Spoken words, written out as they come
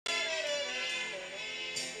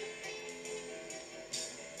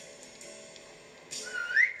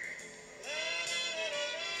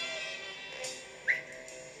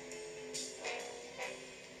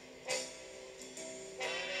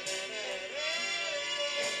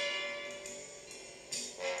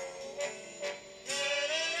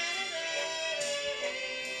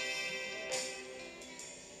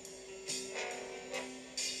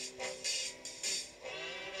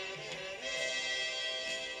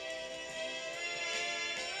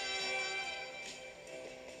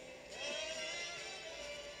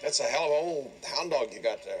That's a hell of an old hound dog you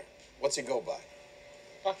got there. What's he go by?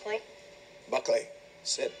 Buckley. Buckley.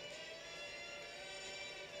 Sit.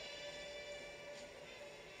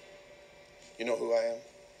 You know who I am?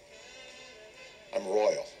 I'm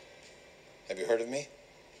royal. Have you heard of me?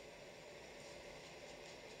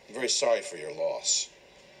 I'm very sorry for your loss.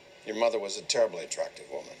 Your mother was a terribly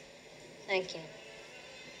attractive woman. Thank you.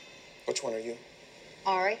 Which one are you?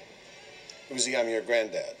 Ari. Uzi, I'm your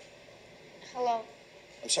granddad. Hello.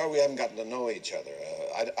 I'm sorry we haven't gotten to know each other.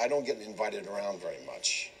 I don't get invited around very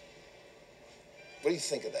much. What do you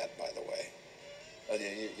think of that, by the way?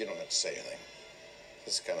 You don't have to say anything.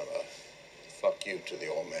 This is kind of a fuck you to the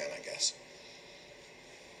old man, I guess.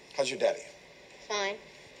 How's your daddy? Fine.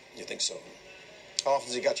 You think so? How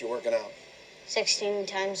often's he got you working out? 16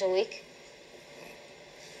 times a week.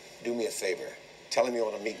 Do me a favor. Tell him you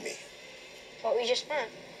want to meet me. Thought we just met.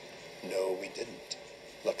 No, we didn't.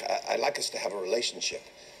 Look, I'd like us to have a relationship,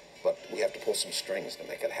 but we have to pull some strings to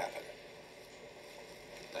make it happen.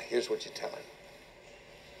 Now, here's what you tell him.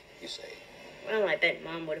 You say, Well, I bet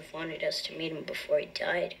Mom would have wanted us to meet him before he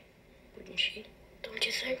died. Wouldn't she? Don't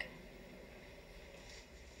you think?